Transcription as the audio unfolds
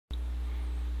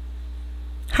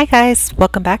Hi guys,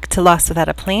 welcome back to Lost Without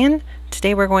a Plan.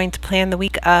 Today we're going to plan the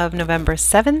week of November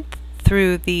 7th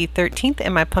through the 13th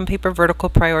in my Plum Paper Vertical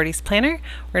Priorities Planner.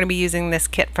 We're going to be using this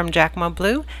kit from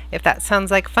JacmoBlue. If that sounds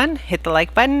like fun, hit the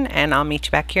like button and I'll meet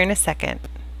you back here in a second.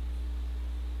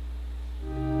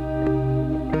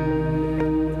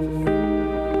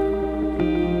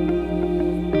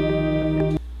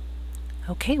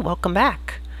 Okay, welcome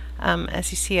back.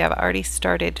 As you see, I've already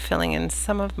started filling in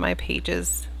some of my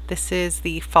pages. This is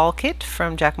the Fall Kit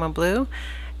from JacmoBlue,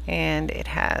 and it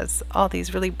has all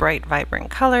these really bright,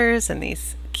 vibrant colors and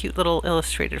these cute little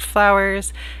illustrated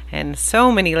flowers and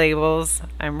so many labels.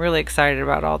 I'm really excited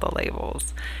about all the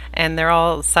labels, and they're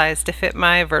all sized to fit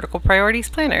my Vertical Priorities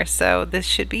Planner, so this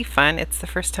should be fun. It's the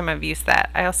first time I've used that.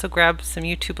 I also grabbed some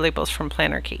YouTube labels from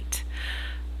Planner Kate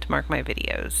to mark my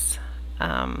videos,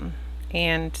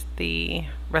 and the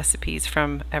recipes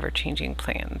from Ever-Changing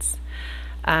Plans.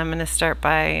 I'm going to start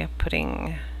by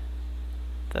putting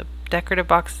the decorative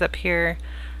boxes up here.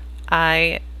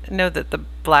 I know that the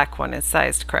black one is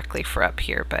sized correctly for up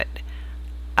here, but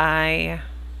I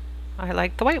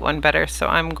like the white one better, so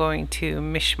I'm going to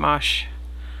mishmash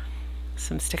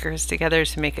some stickers together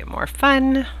to make it more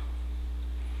fun. A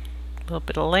little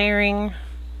bit of layering.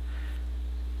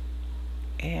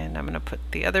 And I'm going to put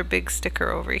the other big sticker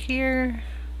over here.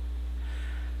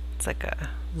 It's like a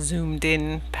zoomed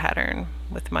in pattern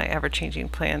with my Ever-Changing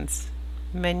Plans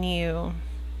menu.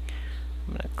 I'm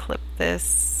going to clip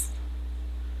this.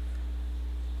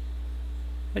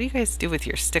 What do you guys do with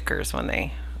your stickers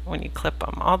when you clip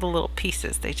them? All the little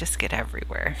pieces, they just get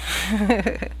everywhere.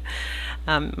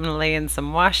 I'm going to lay in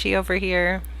some washi over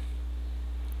here.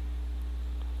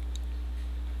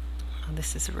 Oh,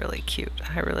 this is really cute.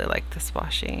 I really like this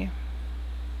washi.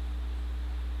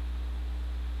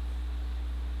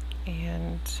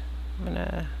 And I'm going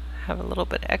to have a little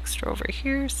bit extra over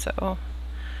here, so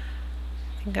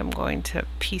I think I'm going to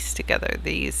piece together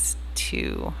these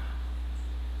two.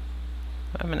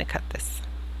 I'm going to cut this.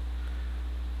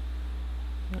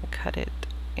 I'm going to cut it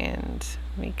and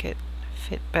make it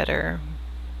fit better.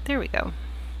 There we go.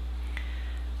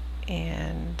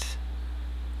 And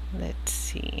let's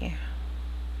see.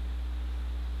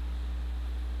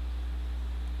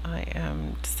 I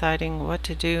am deciding what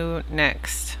to do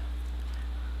next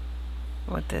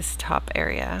with this top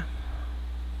area.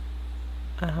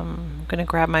 I'm going to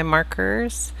grab my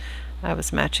markers. I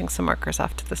was matching some markers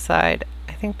off to the side.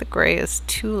 I think the gray is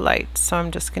too light, so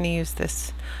I'm just going to use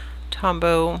this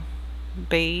Tombow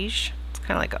beige. It's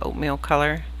kind of like an oatmeal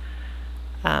color.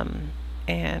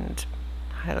 And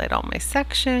highlight all my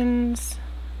sections.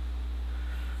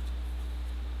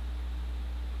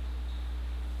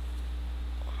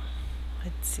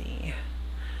 Let's see.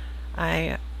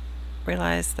 I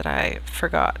realized that I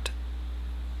forgot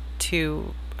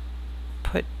to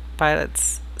put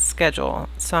Violet's schedule,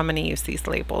 so I'm going to use these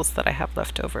labels that I have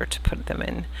left over to put them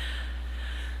in.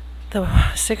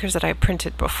 The stickers that I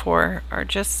printed before are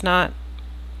just not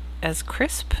as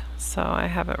crisp, so I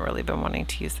haven't really been wanting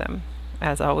to use them.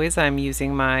 As always, I'm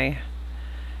using my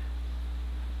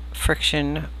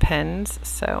frixion pens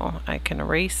so I can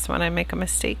erase when I make a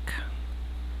mistake.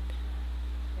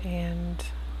 And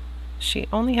she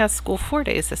only has school 4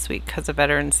 days this week because of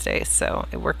Veterans Day, so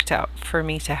it worked out for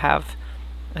me to have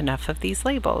enough of these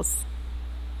labels.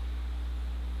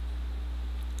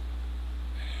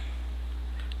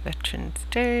 Veterans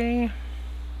Day.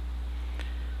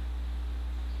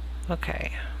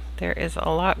 Okay, there is a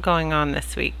lot going on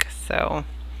this week, so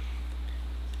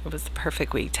it was the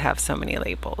perfect week to have so many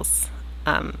labels.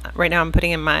 Right now I'm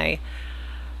putting in my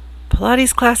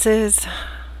Pilates classes,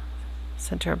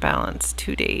 center of balance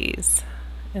 2 days,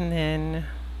 and then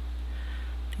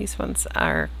these ones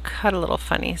are cut a little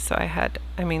funny, so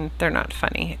I mean they're not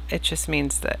funny, it just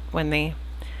means that when they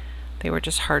were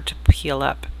just hard to peel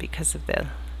up because of the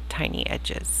tiny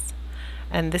edges.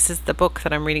 And this is the book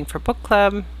that I'm reading for book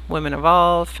club, Women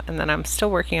Evolve, and then I'm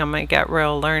still working on my Get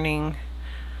Real Learning.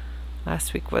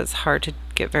 Last week was hard to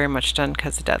get very much done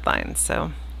because of deadlines,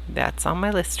 so that's on my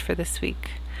list for this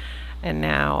week. And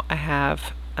now I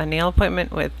have a nail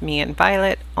appointment with me and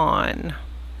Violet on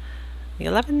the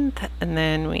 11th, and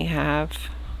then we have,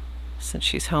 since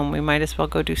she's home, we might as well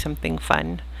go do something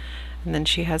fun. And then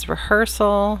she has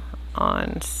rehearsal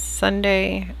on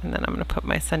Sunday, and then I'm going to put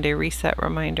my Sunday reset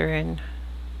reminder in.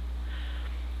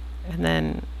 And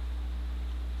then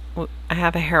I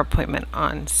have a hair appointment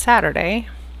on Saturday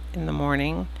in the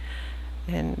morning,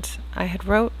 and I had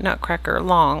wrote Nutcracker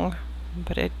long,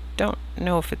 but I don't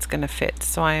know if it's going to fit,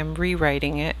 so I am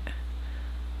rewriting it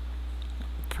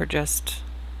for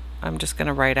I'm just going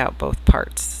to write out both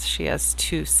parts. She has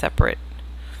two separate,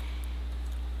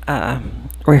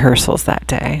 rehearsals that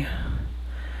day.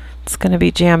 It's going to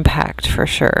be jam-packed for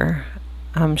sure.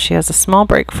 She has a small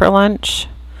break for lunch,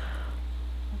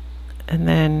 and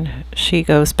then she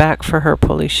goes back for her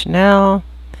Polichinelle.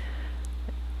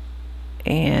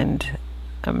 And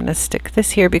I'm going to stick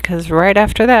this here because right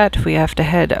after that we have to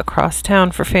head across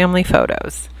town for family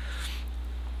photos.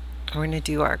 We're going to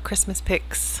do our Christmas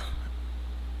pics,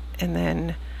 and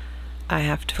then I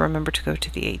have to remember to go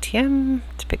to the ATM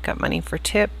to pick up money for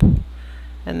tip,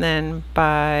 and then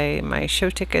buy my show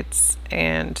tickets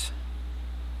and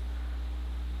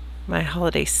my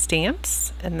holiday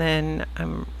stamps, and then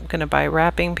I'm going to buy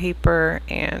wrapping paper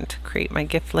and create my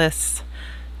gift lists,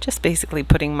 just basically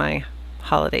putting my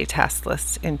holiday task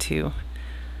list into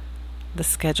the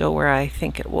schedule where I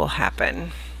think it will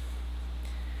happen.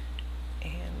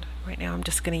 And right now I'm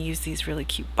just going to use these really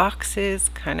cute boxes,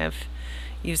 kind of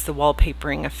use the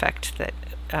wallpapering effect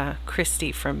that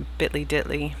Christy from Bitly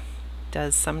Ditly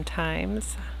does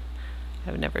sometimes.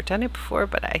 I've never done it before,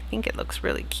 but I think it looks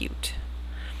really cute.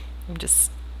 I'm just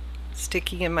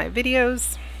sticking in my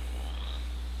videos,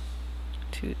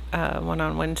 one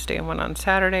on Wednesday and one on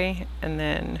Saturday, and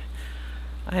then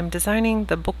I'm designing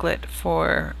the booklet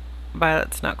for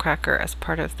Violet's Nutcracker as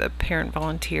part of the parent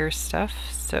volunteer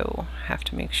stuff, so I have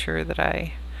to make sure that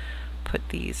I put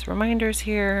these reminders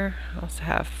here. I also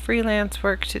have freelance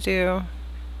work to do,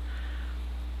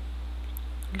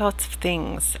 lots of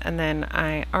things, and then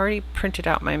I already printed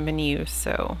out my menu,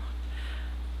 so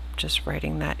just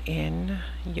writing that in.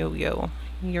 Yo-yo,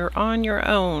 you're on your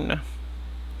own.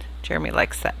 Jeremy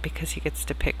likes that because he gets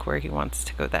to pick where he wants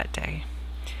to go that day.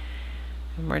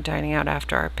 And we're dining out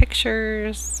after our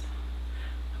pictures.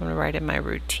 I'm going to write in my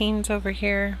routines over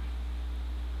here.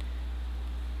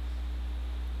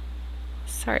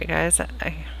 Sorry guys,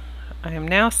 I am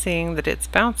now seeing that it's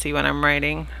bouncy when I'm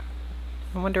writing.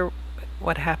 I wonder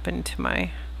what happened to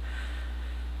my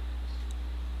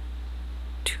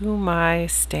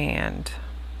stand.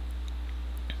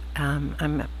 I'm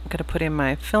going to put in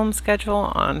my film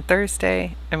schedule on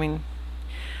Thursday. I mean,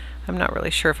 I'm not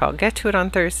really sure if I'll get to it on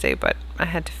Thursday, but I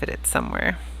had to fit it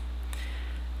somewhere.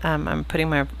 I'm putting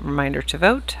my reminder to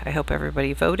vote. I hope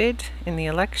everybody voted in the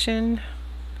election.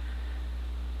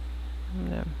 I'm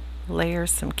going to layer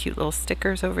some cute little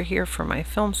stickers over here for my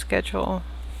film schedule.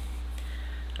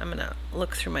 I'm going to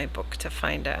look through my book to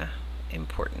find a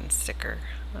important sticker.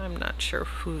 I'm not sure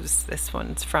whose this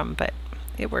one's from, but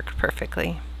it worked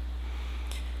perfectly.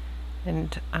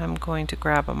 And I'm going to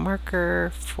grab a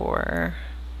marker for...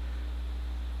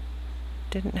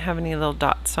 Didn't have any little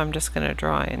dots, so I'm just going to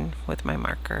draw in with my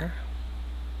marker.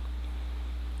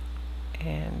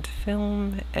 And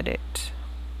film, edit,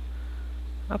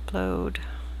 upload.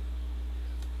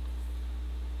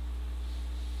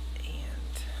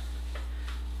 And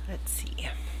let's see,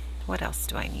 what else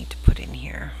do I need to put in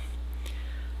here?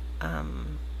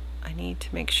 I need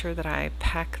to make sure that I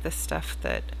pack the stuff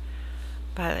that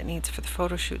Violet needs for the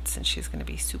photo shoot, since she's going to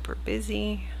be super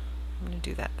busy. I'm going to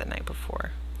do that the night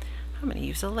before. I'm going to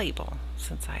use a label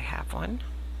since I have one.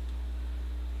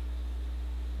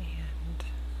 And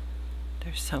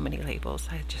there's so many labels.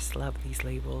 I just love these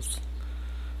labels.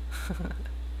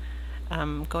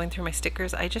 Going through my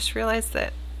stickers, I just realized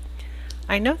that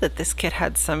I know that this kit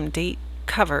had some date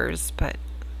covers, but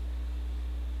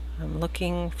I'm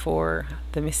looking for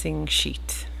the missing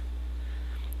sheet.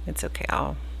 It's okay,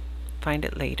 I'll find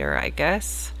it later, I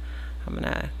guess. I'm going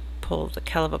to pull the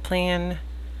JacmoBlue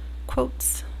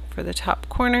quotes for the top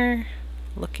corner,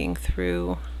 looking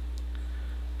through.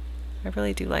 I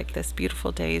really do like this.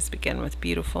 Beautiful days begin with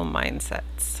beautiful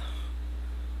mindsets.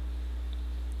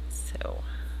 So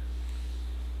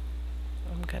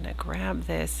I'm gonna grab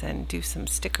this and do some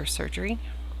sticker surgery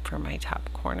for my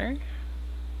top corner.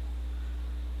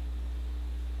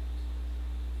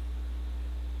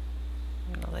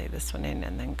 I'm gonna lay this one in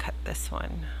and then cut this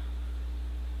one.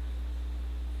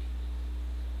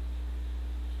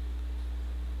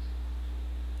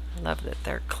 I love that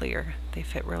they're clear. They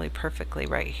fit really perfectly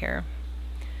right here.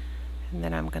 And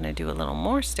then I'm going to do a little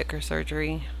more sticker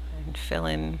surgery and fill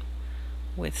in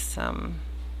with some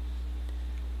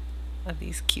of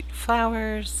these cute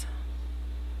flowers.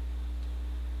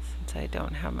 Since I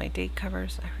don't have my date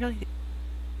covers, I really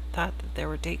thought that there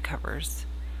were date covers.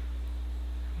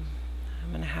 I'm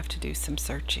going to have to do some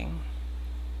searching.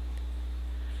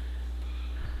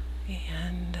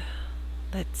 And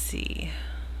let's see.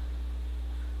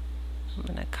 I'm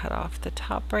going to cut off the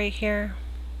top right here.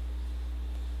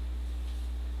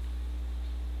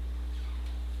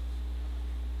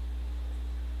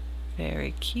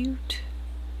 Very cute.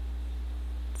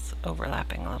 It's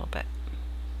overlapping a little bit.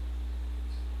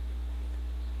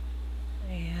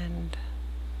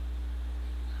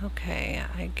 Okay,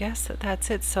 I guess that's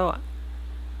it. So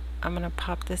I'm gonna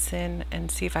pop this in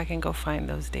and see if I can go find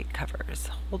those date covers.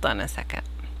 Hold on a second.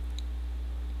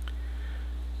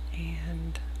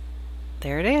 And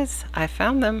there it is. I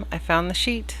found them. I found the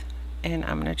sheet. And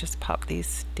I'm gonna just pop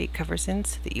these date covers in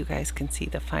so that you guys can see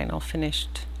the final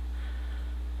finished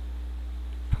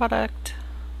product.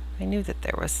 I knew that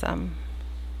there was some.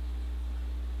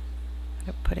 I'm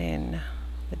gonna put in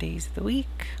the days of the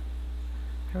week.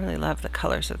 I really love the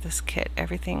colors of this kit.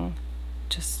 Everything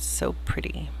just so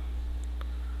pretty.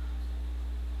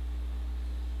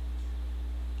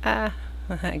 I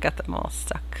got them all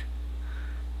stuck.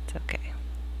 It's okay.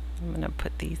 I'm gonna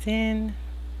put these in.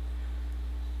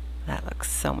 That looks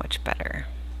so much better.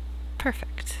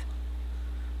 Perfect.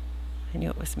 I knew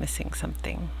it was missing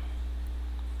something.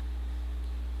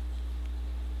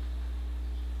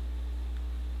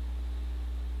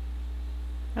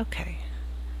 Okay.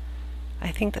 I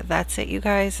think that that's it, you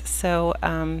guys. So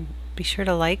be sure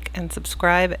to like and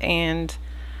subscribe, and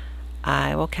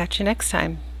I will catch you next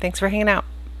time. Thanks for hanging out.